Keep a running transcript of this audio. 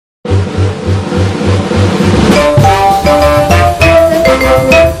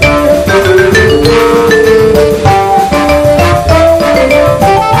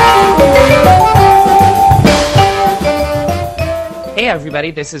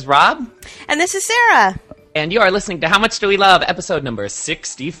everybody. This is Rob. And this is Sarah. And you are listening to How Much Do We Love, episode number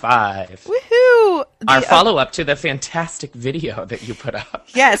 65. Woohoo! Our follow-up to the fantastic video that you put up.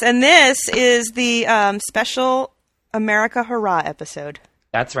 Yes, and this is the special America Hurrah episode.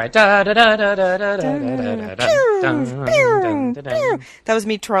 That's right. That was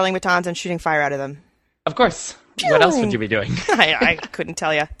me twirling batons and shooting fire out of them. Of course. What else would you be doing? I couldn't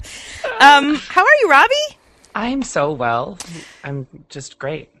tell you. How are you, Robbie? I'm so well. I'm just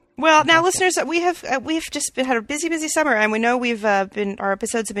great. Well, now, listeners, we've just had a busy summer, and we know our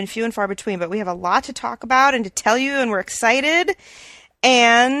episodes have been few and far between, but we have a lot to talk about and to tell you, and we're excited.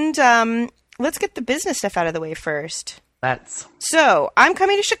 And let's get the business stuff out of the way first. So, I'm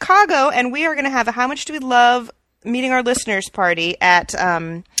coming to Chicago, and we are going to have a How Much Do We Love Meeting Our Listeners party at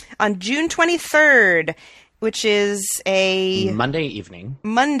on June 23rd. Which is a Monday evening.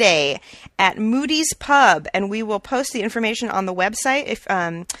 Monday at Moody's Pub, and we will post the information on the website. If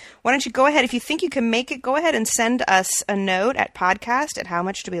why don't you go ahead, if you think you can make it, go ahead and send us a note at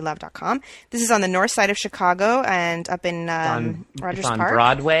podcast@howmuchdowelove.com. This is on the north side of Chicago and up in Rogers Park. On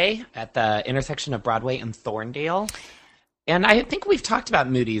Broadway, at the intersection of Broadway and Thorndale. And I think we've talked about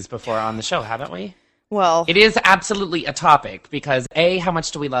Moody's before on the show, haven't we? Well, it is absolutely a topic because A, how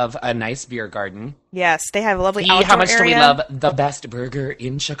much do we love a nice beer garden? Yes, they have a lovely outdoor how much area. Do we love the best burger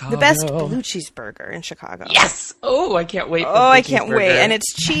in Chicago? The best blue cheese burger in Chicago. Yes! Oh, I can't wait. I can't wait. And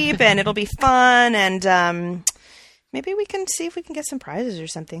it's cheap and it'll be fun and maybe we can see if we can get some prizes or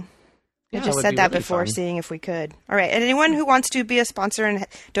something. I just said that really before, seeing if we could. All right, and anyone who wants to be a sponsor and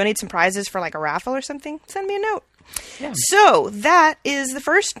donate some prizes for like a raffle or something, send me a note. Yeah. So that is the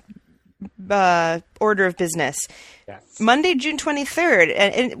first order of business. Yes. Monday, June 23rd.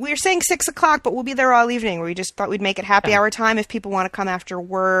 And we were saying 6 o'clock, but we'll be there all evening. We just thought we'd make it happy hour time if people want to come after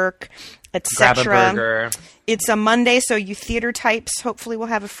work, etc. Grab a burger. It's a Monday, so you theater types hopefully will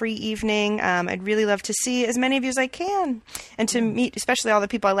have a free evening. I'd really love to see as many of you as I can. And to meet, especially all the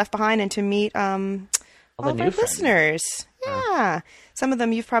people I left behind, and to meet all of our listeners. Yeah. Some of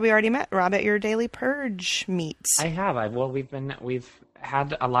them you've probably already met, Rob, at your daily Purge meets. I have. We've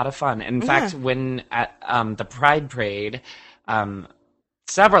had a lot of fun. In fact, when at the Pride Parade,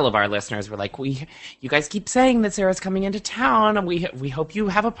 several of our listeners were like, you guys keep saying that Sarah's coming into town, and we hope you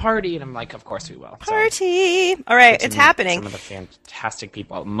have a party. And I'm like, of course we will. Party! So, all right, it's happening. Some of the fantastic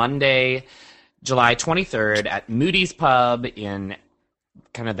people. Monday, July 23rd at Moody's Pub in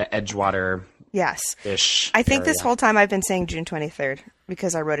kind of the Edgewater. Yes. I think this whole time I've been saying June 23rd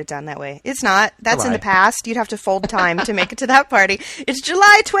because I wrote it down that way. It's not. That's in the past. You'd have to fold time to make it to that party. It's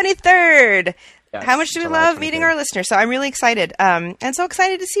July 23rd. Yes, how much do we love meeting our listeners? So I'm really excited. And so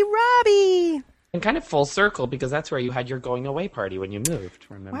excited to see Robbie. And kind of full circle because that's where you had your going away party when you moved,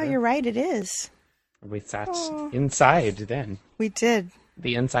 remember? Wow, you're right. It is. We sat inside then. We did.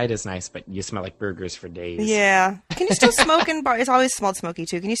 The inside is nice, but you smell like burgers for days. Yeah. Can you still smoke in bars? It's always smelled smoky,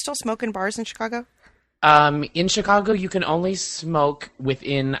 too. Can you still smoke in bars in Chicago? In Chicago, you can only smoke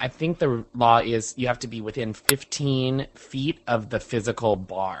within, I think the law is you have to be within 15 feet of the physical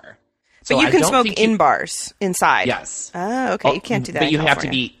bar. So but you can smoke in bars, inside? Yes. Oh, okay. You can't do that But in you California. have to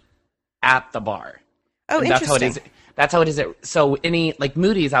be at the bar. Oh, and interesting. That's how it is. So like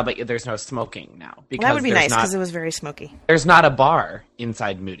Moody's, I'll bet you there's no smoking now. Because that would be nice because it was very smoky. There's not a bar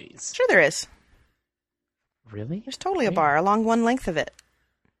inside Moody's. Sure there is. Really? There's totally a bar along one length of it.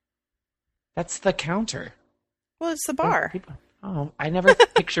 That's the counter. Well, it's the bar. I never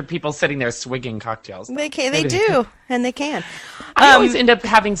picture people sitting there swigging cocktails. They do, and they can. I always end up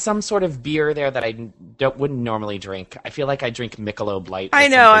having some sort of beer there that I wouldn't normally drink. I feel like I drink Michelob Light. I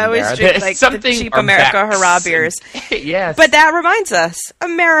know. I always drink like the cheap America Hurrah beers. Yes. But that reminds us,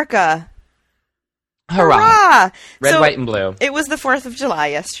 America. Hurrah! Red, white, and blue. It was the 4th of July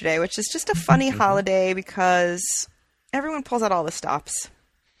yesterday, which is just a funny holiday because everyone pulls out all the stops.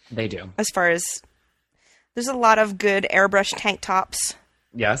 They do. As far as there's a lot of good airbrush tank tops.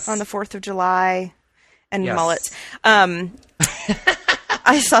 Yes. On the 4th of July and mullets.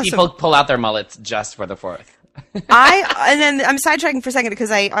 I saw people pull out their mullets just for the 4th. And then I'm sidetracking for a second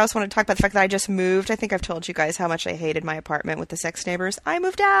because I also want to talk about the fact that I just moved. I think I've told you guys how much I hated my apartment with the sex neighbors. I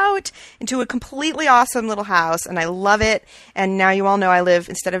moved out into a completely awesome little house, and I love it. And now you all know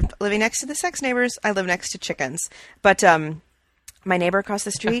instead of living next to the sex neighbors, I live next to chickens. But my neighbor across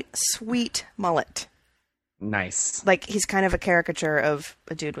the street, sweet mullet. Nice. Like, he's kind of a caricature of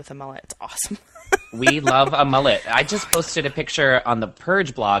a dude with a mullet. It's awesome. We love a mullet. I just posted a picture on the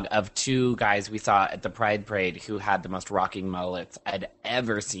Purge blog of 2 guys we saw at the Pride Parade who had the most rocking mullets I'd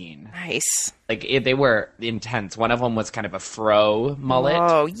ever seen. Nice. Like, they were intense. One of them was kind of a fro mullet.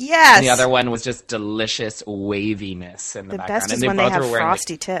 Oh, yes. And the other one was just delicious waviness in the background. The best is and when they have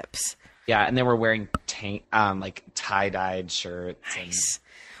frosty tips. Yeah, and they were wearing like tie-dyed shirts. Nice.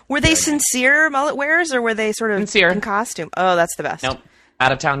 Were they sincere mullet wearers, or were they sort of sincere in costume? Oh, that's the best. Nope.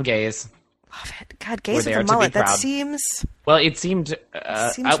 Out-of-town gays. Love it. God, gays with a mullet. That seems... Well, it seemed...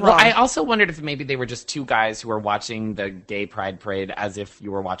 seems well, I also wondered if maybe they were just 2 guys who were watching the gay pride parade as if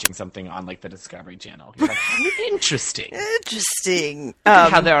you were watching something on, like, the Discovery Channel. You're like, interesting. Interesting.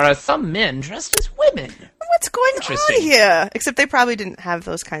 How there are some men dressed as women. What's going on here? Except they probably didn't have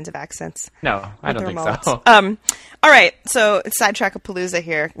those kinds of accents. No, I don't think so. All right, so it's Sidetrack-a-palooza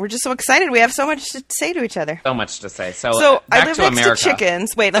here. We're just so excited. We have so much to say to each other. So much to say. So I live next to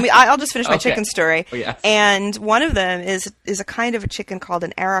chickens. Wait, I'll just finish my chicken story. Oh, yes. And one of them is a kind of a chicken called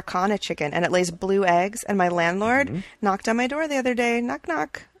an Araucana chicken, and it lays blue eggs. And my landlord knocked on my door the other day. Knock,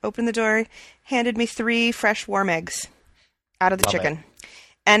 knock. Opened the door, handed me 3 fresh warm eggs out of the chicken. It.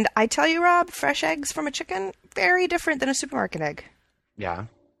 And I tell you, Rob, fresh eggs from a chicken, very different than a supermarket egg. Yeah.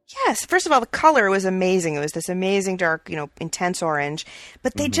 Yes. First of all, the color was amazing. It was this amazing dark, intense orange.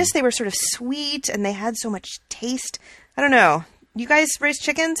 But they were sort of sweet, and they had so much taste. I don't know. You guys raise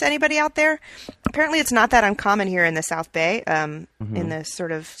chickens? Anybody out there? Apparently it's not that uncommon here in the South Bay, in the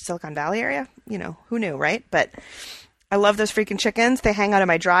sort of Silicon Valley area. Who knew, right? But I love those freaking chickens. They hang out in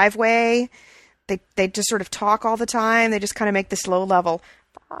my driveway. They just sort of talk all the time. They just kind of make this low level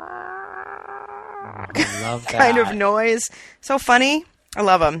I love that. kind of noise. So funny. I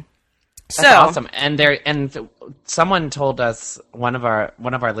love them. That's awesome. And someone told us, one of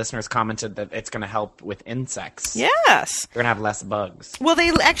our listeners commented that it's going to help with insects. Yes. We're going to have less bugs. Well,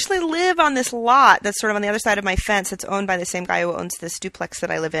 they actually live on this lot that's sort of on the other side of my fence. It's owned by the same guy who owns this duplex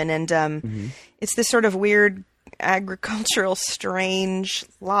that I live in. And it's this sort of weird agricultural strange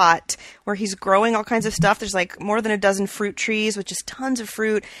lot where he's growing all kinds of stuff. There's like more than a dozen fruit trees with just tons of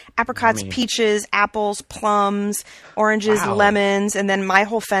fruit, apricots, peaches, apples, plums, oranges, lemons, and then my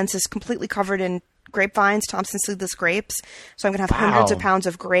whole fence is completely covered in grapevines, Thompson seedless grapes. So I'm going to have hundreds of pounds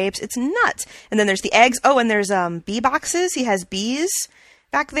of grapes. It's nuts. And then there's the eggs. Oh, and there's bee boxes. He has bees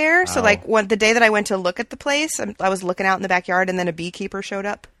back there. Wow. So like the day that I went to look at the place, I was looking out in the backyard, and then a beekeeper showed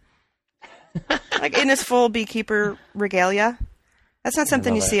up. Like in his full beekeeper regalia. That's not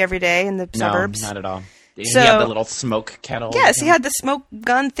something you see every day in the suburbs. No, not at all. He had the little smoke kettle. Yes, he had the smoke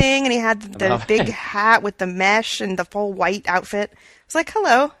gun thing, and he had the big hat with the mesh and the full white outfit. I was like,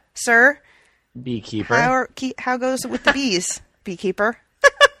 hello, sir. Beekeeper. How goes it with the bees, beekeeper?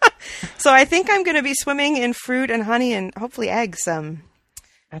 So I think I'm going to be swimming in fruit and honey and hopefully eggs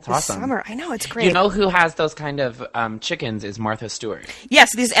That's awesome. Summer. I know, it's great. You know who has those kind of chickens is Martha Stewart. Yes,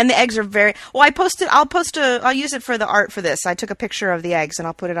 and the eggs are very... Well, I'll use it for the art for this. I took a picture of the eggs, and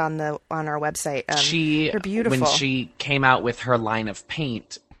I'll put it on our website. They're beautiful. When she came out with her line of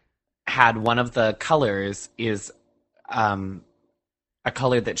paint, had one of the colors is a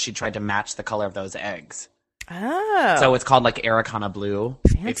color that she tried to match the color of those eggs. Oh. So it's called like Araucana blue.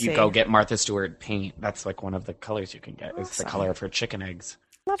 Fancy. If you go get Martha Stewart paint, that's like one of the colors you can get. Awesome. It's the color of her chicken eggs.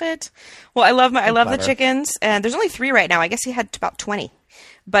 Love it. Well, I love the chickens, and there's only 3 right now. I guess he had about 20,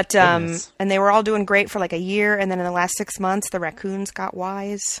 but and they were all doing great for like a year, and then in the last 6 months, the raccoons got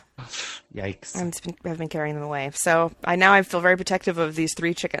wise. Yikes! And I've been carrying them away. So I feel very protective of these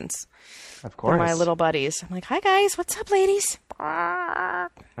 3 chickens. Of course, my little buddies. I'm like, hi guys, what's up, ladies?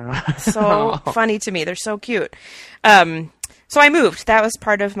 So funny to me. They're so cute. So I moved. That was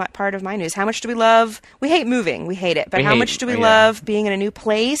part of my news. How much do we love? We hate moving. We hate it. But how much do we love being in a new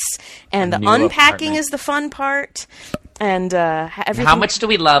place? And the unpacking is the fun part. And everything. How much do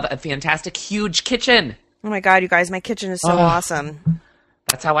we love a fantastic, huge kitchen? Oh my God, you guys! My kitchen is so awesome.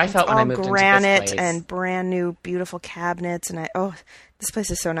 That's how I felt when I moved into this place. Granite and brand new, beautiful cabinets. And this place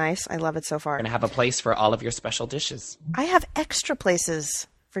is so nice. I love it so far. We're gonna have a place for all of your special dishes. I have extra places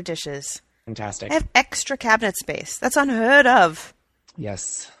for dishes. Fantastic. I have extra cabinet space. That's unheard of.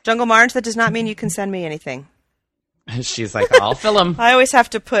 Yes. Jungle Marge, that does not mean you can send me anything. She's like, I'll fill them. I always have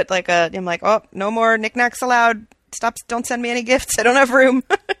to put I'm like, oh, no more knickknacks allowed. Don't send me any gifts. I don't have room.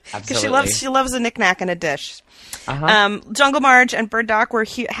 Because she loves a knickknack and a dish. Jungle Marge and Bird Doc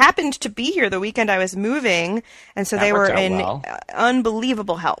happened to be here the weekend I was moving, and so they were in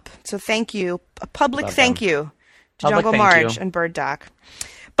unbelievable help. So thank you. A public thank you to Jungle Marge and Bird Doc.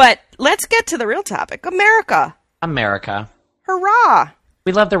 But let's get to the real topic. America. Hurrah.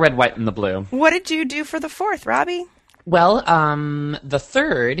 We love the red, white, and the blue. What did you do for the 4th, Robbie? Well, the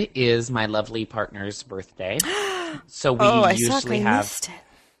 3rd is my lovely partner's birthday. So we usually have... missed it.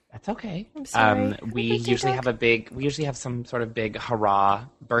 That's okay. I'm sorry. We usually have some sort of big hurrah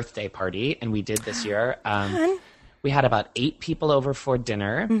birthday party, and we did this year. We had about 8 people over for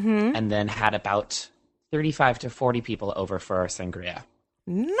dinner, and then had about 35 to 40 people over for our sangria.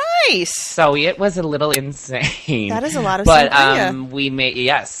 Nice. So it was a little insane. That is a lot of sangria.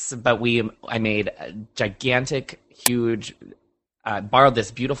 I made a gigantic, huge, borrowed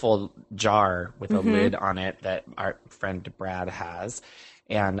this beautiful jar with a lid on it that our friend Brad has,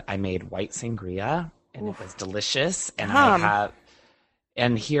 and I made white sangria, and it was delicious. And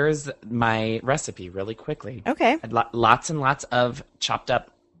and here's my recipe really quickly. Okay. Lots and lots of chopped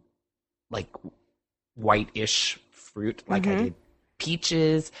up, like white-ish fruit, like I did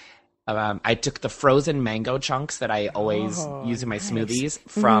peaches. I took the frozen mango chunks that I always use in my smoothies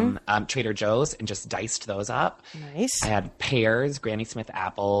from Trader Joe's and just diced those up. Nice. I had pears, Granny Smith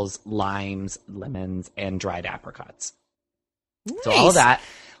apples, limes, lemons, and dried apricots. Nice. So all of that.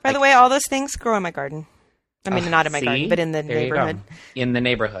 By the way, all those things grow in my garden. I mean, not in my garden, but in the neighborhood. In the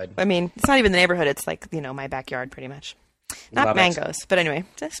neighborhood. I mean, it's not even the neighborhood. It's like, my backyard pretty much. Not mangoes, but anyway.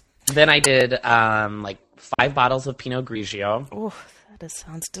 Then I did 5 bottles of Pinot Grigio. Oh, that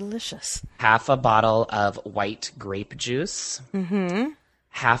sounds delicious. Half a bottle of white grape juice.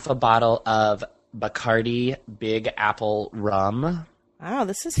 Half a bottle of Bacardi Big Apple rum. Wow,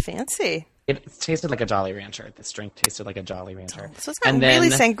 this is fancy. It tasted like a Jolly Rancher. This drink tasted like a Jolly Rancher. So it's not really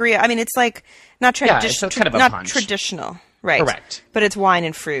sangria. I mean, it's like not traditional. It's kind of a not punch. Traditional, right? Correct. But it's wine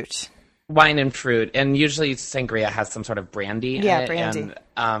and fruit. Wine and fruit, and usually sangria has some sort of brandy. Yeah, in it, brandy.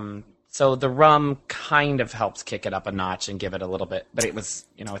 And so the rum kind of helps kick it up a notch and give it a little bit. But it was,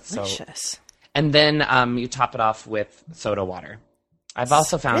 it's delicious. so. And then you top it off with soda water. I've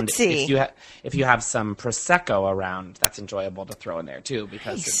also found if you have some Prosecco around, that's enjoyable to throw in there too,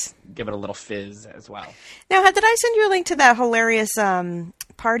 because give it a little fizz as well. Now, did I send you a link to that hilarious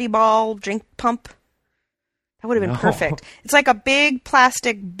party ball drink pump? That would have been perfect. It's like a big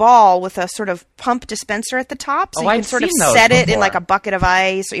plastic ball with a sort of pump dispenser at the top, so you can sort of set it in like a bucket of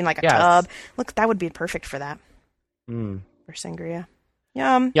ice or in like a tub. Look, that would be perfect for that. For sangria.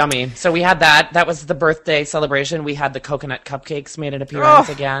 Yum. Yummy. So we had that. That was the birthday celebration. We had the coconut cupcakes made an appearance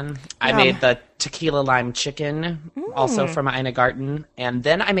again. I made the tequila lime chicken, also from Ina Garten. And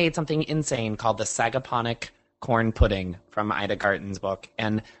then I made something insane called the Sagaponic corn pudding from Ina Garten's book.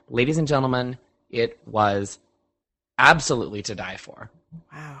 And ladies and gentlemen, it was absolutely to die for.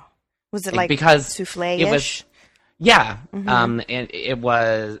 Wow. Was it like because souffle-ish? It was, yeah. And it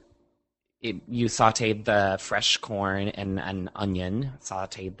was... you sauteed the fresh corn and an onion,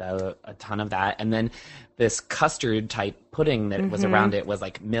 sauteed a ton of that. And then this custard type pudding that was around it was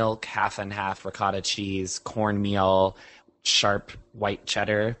like milk, half and half, ricotta cheese, cornmeal, sharp white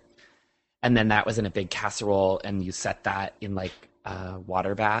cheddar. And then that was in a big casserole, and you set that in like a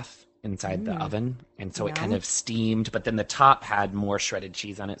water bath inside the oven. And so it kind of steamed, but then the top had more shredded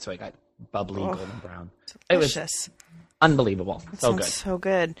cheese on it, so it got bubbly golden brown. Delicious. It was unbelievable. So good. So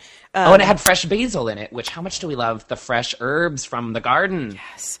good. And it had fresh basil in it, which how much do we love the fresh herbs from the garden?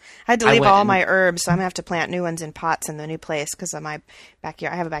 Yes. I had to leave all my herbs, so I'm going to have to plant new ones in pots in the new place because of my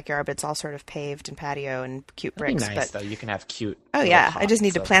backyard. I have a backyard, but it's all sort of paved and patio and cute bricks. That'd be nice, though. You can have cute pots, I just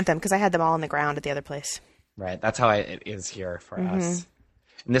need to of... plant them because I had them all in the ground at the other place. Right. That's how it is here for us.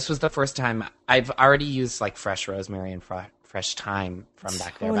 And this was the first time I've already used like fresh rosemary and fresh thyme from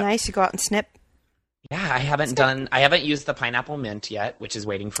back there. Oh, nice. You go out and snip. Yeah, I haven't used the pineapple mint yet, which is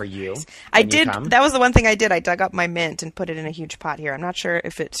waiting for you. I did. That was the one thing I did. I dug up my mint and put it in a huge pot here. I'm not sure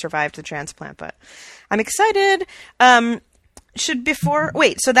if it survived the transplant, but I'm excited. So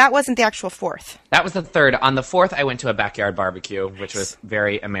that wasn't the actual 4th. That was the 3rd. On the 4th, I went to a backyard barbecue, which was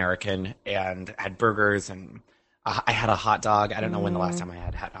very American, and had burgers, and I had a hot dog. I don't know when the last time I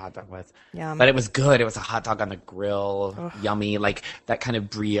had a hot dog was. Yum. But it was good. It was a hot dog on the grill. Yummy. Like that kind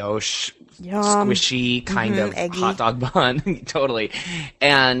of brioche, squishy kind of eggy hot dog bun. Totally.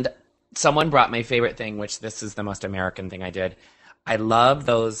 And someone brought my favorite thing, which this is the most American thing I did. I love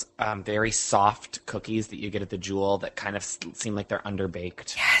those very soft cookies that you get at the Jewel that kind of seem like they're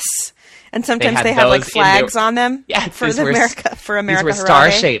underbaked. Yes. And sometimes they have like flags on them. Yeah. For America. These were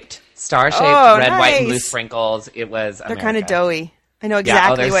star-shaped. Star-shaped, red, white, and blue sprinkles. It was America. They're kind of doughy. I know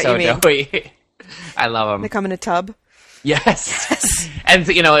exactly what you mean. They're so doughy. I love them. They come in a tub. Yes. And,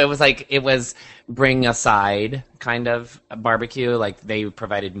 it was bring a side kind of a barbecue. Like, they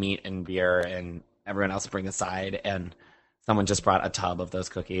provided meat and beer, and everyone else bring a side. And someone just brought a tub of those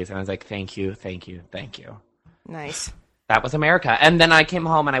cookies. And I was like, thank you, thank you, thank you. Nice. That was America. And then I came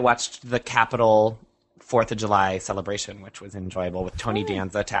home and I watched the Capitol 4th of July celebration, which was enjoyable with Tony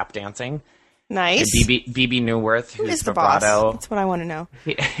Danza tap dancing. Nice. And Bebe Neuwirth, who is the boss? That's what I want to know.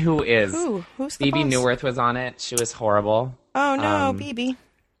 Who's the Bebe boss? Neuwirth was on it. She was horrible. Oh no, Bebe.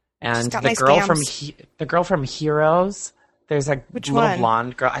 And the nice girl from Heroes. There's a little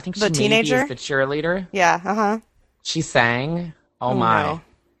blonde girl. I think she maybe is the cheerleader. Yeah. She sang. Oh my. No.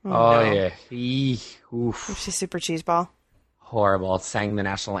 Oh no. yeah. Oof. She's super cheeseball. Horrible. Sang the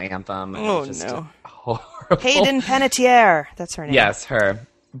national anthem. Oh no. Horrible. Hayden Panettiere. That's her name. Yes, her.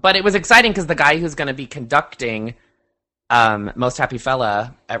 But it was exciting because the guy who's going to be conducting Most Happy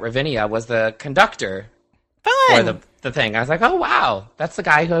Fella at Ravinia was the conductor Fun. for the thing. I was like, oh wow, that's the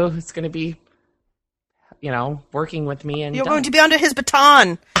guy who's going to be, working with me. And you're going to be under his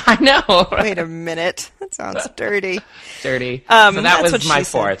baton. I know. Wait a minute. That sounds dirty. Dirty. So that was my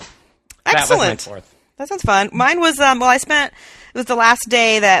fourth. Excellent. That was my fourth. That sounds fun. Mine was, it was the last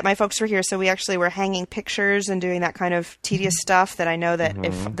day that my folks were here, so we actually were hanging pictures and doing that kind of tedious stuff that I know that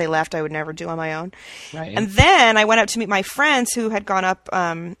if they left, I would never do on my own. Right. And then I went up to meet my friends who had gone up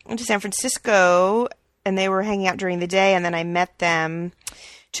to San Francisco, and they were hanging out during the day, and then I met them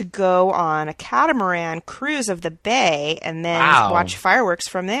to go on a catamaran cruise of the bay and then watch fireworks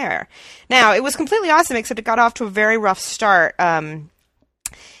from there. Now, it was completely awesome, except it got off to a very rough start.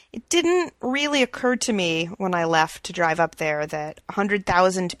 It didn't really occur to me when I left to drive up there that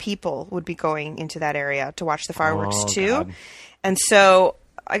 100,000 people would be going into that area to watch the fireworks too. God. And so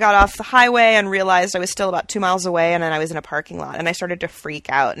I got off the highway and realized I was still about 2 miles away, and then I was in a parking lot, and I started to freak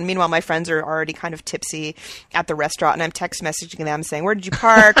out. And meanwhile, my friends are already kind of tipsy at the restaurant, and I'm text messaging them saying, "Where did you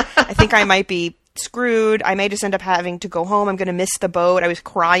park? I think I might be screwed. I may just end up having to go home. I'm going to miss the boat." I was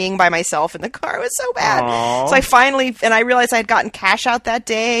crying by myself in the car. It was so bad. Aww. So I realized I had gotten cash out that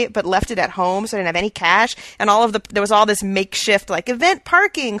day, but left it at home, so I didn't have any cash. And there was all this makeshift, event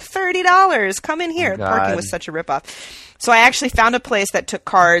parking, $30, come in here. Parking was such a ripoff. So I actually found a place that took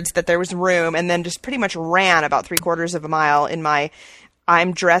cards, that there was room, and then just pretty much ran about 3/4 of a mile in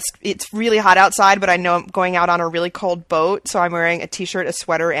I'm dressed. It's really hot outside, but I know I'm going out on a really cold boat, so I'm wearing a t-shirt, a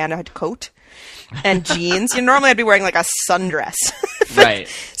sweater, and a coat. And jeans. Normally I'd be wearing a sundress. Right.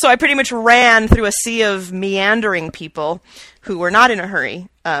 So I pretty much ran through a sea of meandering people who were not in a hurry.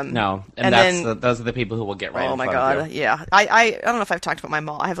 No. And those are the people who will get right in front of you. Oh my God. Yeah. I don't know if I've talked about my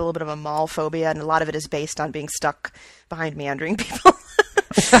mall. I have a little bit of a mall phobia, and a lot of it is based on being stuck behind meandering people.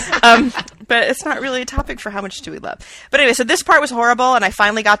 But it's not really a topic for how much do we love. But anyway, so this part was horrible, and I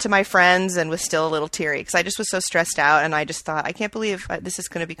finally got to my friends and was still a little teary because I just was so stressed out, and I just thought, I can't believe this is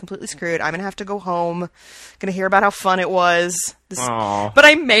going to be completely screwed. I'm going to have to go home. Going to hear about how fun it was. But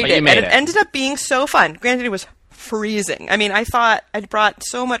I made it, and it ended up being so fun. Granted, it was freezing. I mean, I thought I'd brought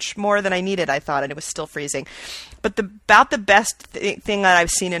so much more than I needed, and it was still freezing. But about the best thing that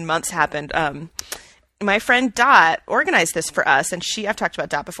I've seen in months happened. My friend Dot organized this for us, and I've talked about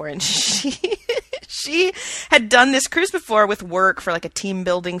Dot before, and she had done this cruise before with work for a team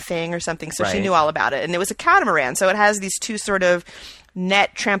building thing or something, so she knew all about it. And it was a catamaran, so it has these two sort of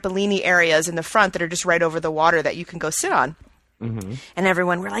net trampoline areas in the front that are just right over the water that you can go sit on. Mm-hmm. And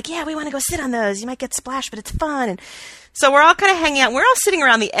everyone, we're like, yeah, we want to go sit on those. You might get splashed, but it's fun. And so we're all kind of hanging out. We're all sitting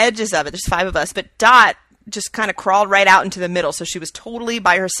around the edges of it. There's 5 of us, but Dot just kind of crawled right out into the middle, so she was totally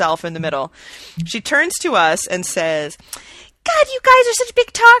by herself in the middle. She turns to us and says, "God, you guys are such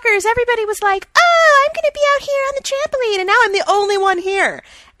big talkers. Everybody was like, oh, I'm going to be out here on the trampoline, and now I'm the only one here."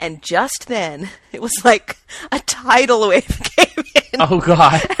 And just then, it was like a tidal wave came in. Oh,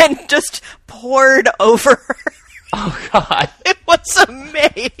 God. And just poured over her. Oh, God. It was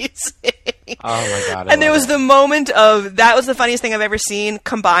amazing. Oh, my God. And there was the moment of, that was the funniest thing I've ever seen,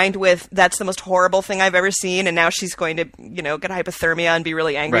 combined with, that's the most horrible thing I've ever seen, and now she's going to, get hypothermia and be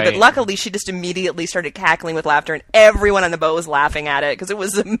really angry. Right. But luckily, she just immediately started cackling with laughter, and everyone on the boat was laughing at it, because it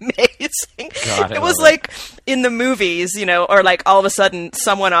was amazing. God, it was like in the movies, or all of a sudden,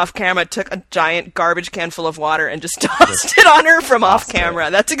 someone off camera took a giant garbage can full of water and just tossed it on her from off camera.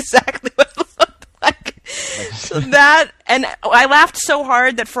 That's exactly what it looked like. So that, and I laughed so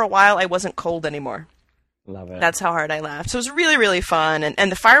hard that for a while I wasn't cold anymore. Love it. That's how hard I laughed. So it was really, really fun.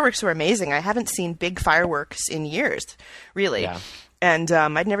 And the fireworks were amazing. I haven't seen big fireworks in years, really. Yeah. And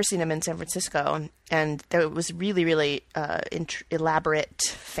I'd never seen them in San Francisco. And it was really, really elaborate,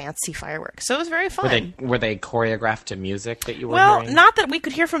 fancy fireworks. So it was very fun. Were they choreographed to music that you were hearing? Well, not that we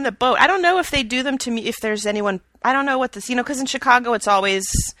could hear from the boat. I don't know if they do them to me, if there's anyone, I don't know what this, because in Chicago it's always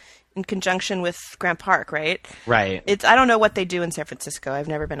in conjunction with Grant Park, right? Right. I don't know what they do in San Francisco. I've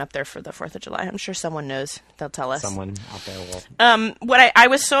never been up there for the 4th of July. I'm sure someone knows. They'll tell us. Someone out there will. I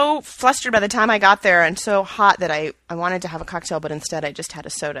was so flustered by the time I got there and so hot that I wanted to have a cocktail, but instead I just had a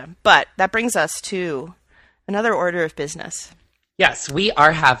soda. But that brings us to another order of business. Yes, we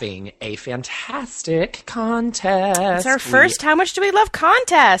are having a fantastic contest. It's our first How Much Do We Love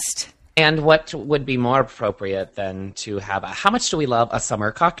contest. And what would be more appropriate than to have How Much Do We Love a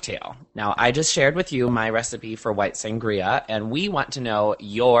Summer Cocktail? Now, I just shared with you my recipe for white sangria, and we want to know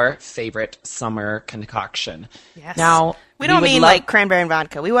your favorite summer concoction. Yes. Now, we don't mean like cranberry and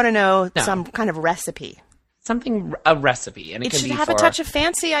vodka. We want to know some kind of recipe. A recipe. And it should have a touch of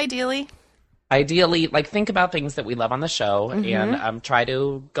fancy, ideally. Ideally, like think about things that we love on the show and try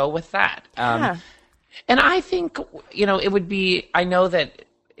to go with that. And I think, it would be, I know that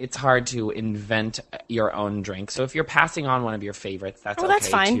it's hard to invent your own drink. So if you're passing on one of your favorites, that's that's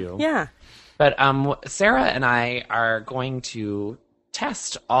fine. Too. Yeah. But Sarah and I are going to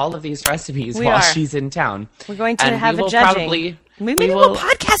test all of these recipes she's in town. We're going to have a judging. Maybe we'll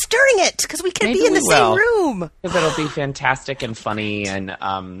podcast during it because we can be in the same room. Because it'll be fantastic and funny, and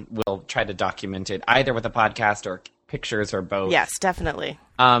we'll try to document it either with a podcast or pictures or both. Yes, definitely.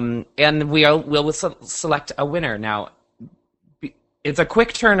 And we'll select a winner. Now, it's a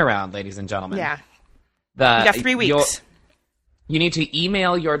quick turnaround, ladies and gentlemen. Yeah. You got 3 weeks. You need to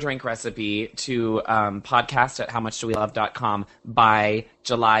email your drink recipe to podcast@howmuchdowelove.com by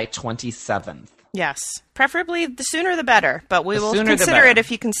July 27th. Yes. Preferably the sooner the better, but we will consider it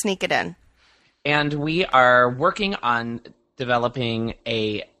if you can sneak it in. And we are working on developing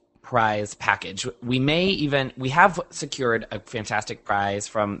a prize package. We have secured a fantastic prize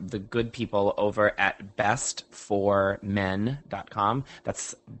from the good people over at bestformen.com.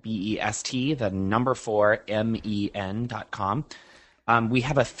 That's BEST, the number 4 MEN.com. We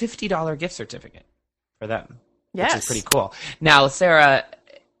have a $50 gift certificate for them, which is pretty cool. Now, Sarah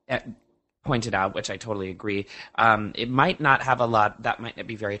pointed out, which I totally agree, it might not have that might not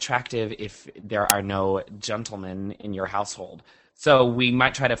be very attractive if there are no gentlemen in your household. So we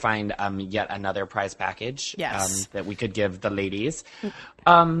might try to find yet another prize package that we could give the ladies.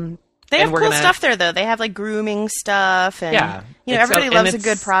 They have cool stuff there, though. They have like grooming stuff, and everybody loves a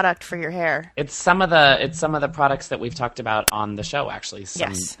good product for your hair. It's some of the products that we've talked about on the show. Actually,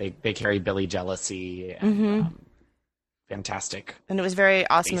 they carry Billy Jealousy and fantastic. And it was very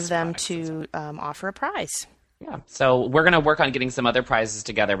awesome of them to offer a prize. Yeah, so we're going to work on getting some other prizes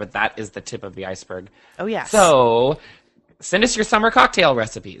together, but that is the tip of the iceberg. Oh yes. So send us your summer cocktail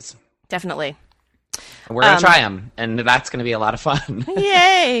recipes. Definitely. We're going to try them, and that's going to be a lot of fun.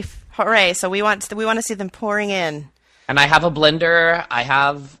 Yay! Hooray! So we want to see them pouring in. And I have a blender. I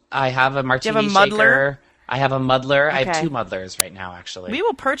have a martini shaker. I have a muddler. Okay. I have 2 muddlers right now, actually. We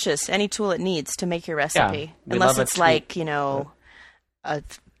will purchase any tool it needs to make your recipe, unless it's like an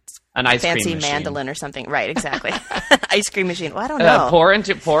ice fancy cream mandolin or something. Right? Exactly. Ice cream machine. Well, I don't know. Pour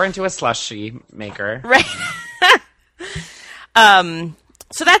into a slushy maker. Right.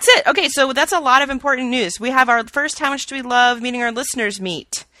 So that's it. Okay, so that's a lot of important news. We have our first How Much Do We Love meeting our listeners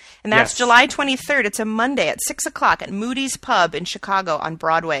meet. And that's July 23rd. It's a Monday at 6 o'clock at Moody's Pub in Chicago on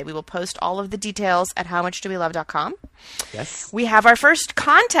Broadway. We will post all of the details at howmuchdowelove.com. Yes. We have our first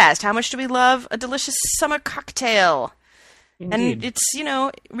contest. How much do we love a delicious summer cocktail? Indeed. And it's,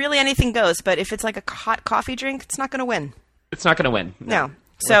 really anything goes. But if it's like a hot coffee drink, it's not going to win. It's not going to win. No.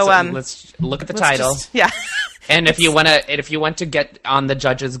 So let's look at the title. Yeah. And if you want to get on the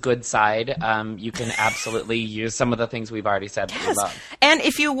judge's good side, you can absolutely use some of the things we've already said that we love. And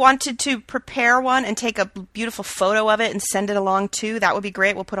if you wanted to prepare one and take a beautiful photo of it and send it along too, that would be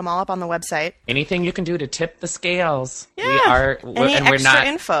great. We'll put them all up on the website. Anything you can do to tip the scales. Yeah. Any extra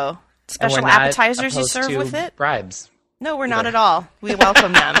info. Special appetizers you serve with it. Bribes. No, we're not at all. We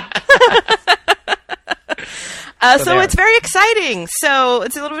welcome them. So it's very exciting. So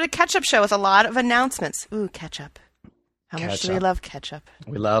it's a little bit of a catch-up show with a lot of announcements. Ooh, ketchup. How much do we love ketchup?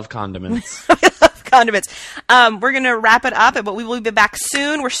 We love condiments. We love condiments. We're going to wrap it up, but we will be back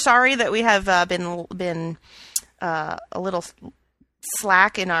soon. We're sorry that we have been a little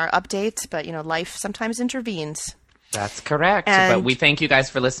slack in our updates, but, life sometimes intervenes. That's correct. But we thank you guys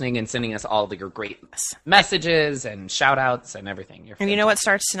for listening and sending us all your great messages and shout-outs and everything. And you know what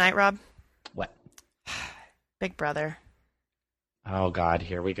starts tonight, Rob? What? Big Brother. Oh, God,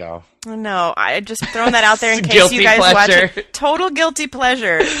 here we go. Oh, no, I just thrown that out there in case you guys watch it. Total guilty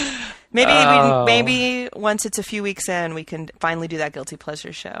pleasure. Maybe once it's a few weeks in, we can finally do that guilty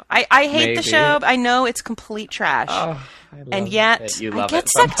pleasure show. I hate the show. I know it's complete trash. And yet, I get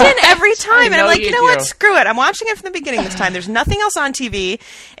sucked in every time. And I'm like, you know what? Screw it. I'm watching it from the beginning this time. There's nothing else on TV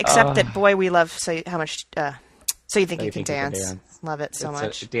except that, boy, we love So You Think You Can Dance. Love it so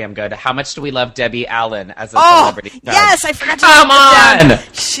much. Damn good. How much do we love Debbie Allen as a celebrity? Yes, I forgot to Come on!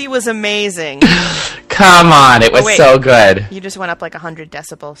 She was amazing. Come on. It was so good. You just went up like 100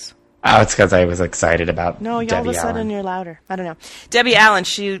 decibels. Oh, it's because I was excited about Debbie Allen. No, all of a sudden you're louder. I don't know. Debbie Allen,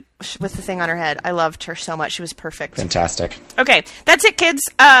 she with the thing on her head. I loved her so much. She was perfect. Fantastic. Okay, that's it, kids.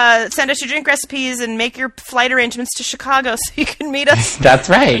 Send us your drink recipes and make your flight arrangements to Chicago so you can meet us. That's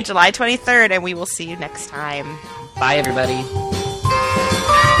right. On July 23rd, and we will see you next time. Bye, everybody.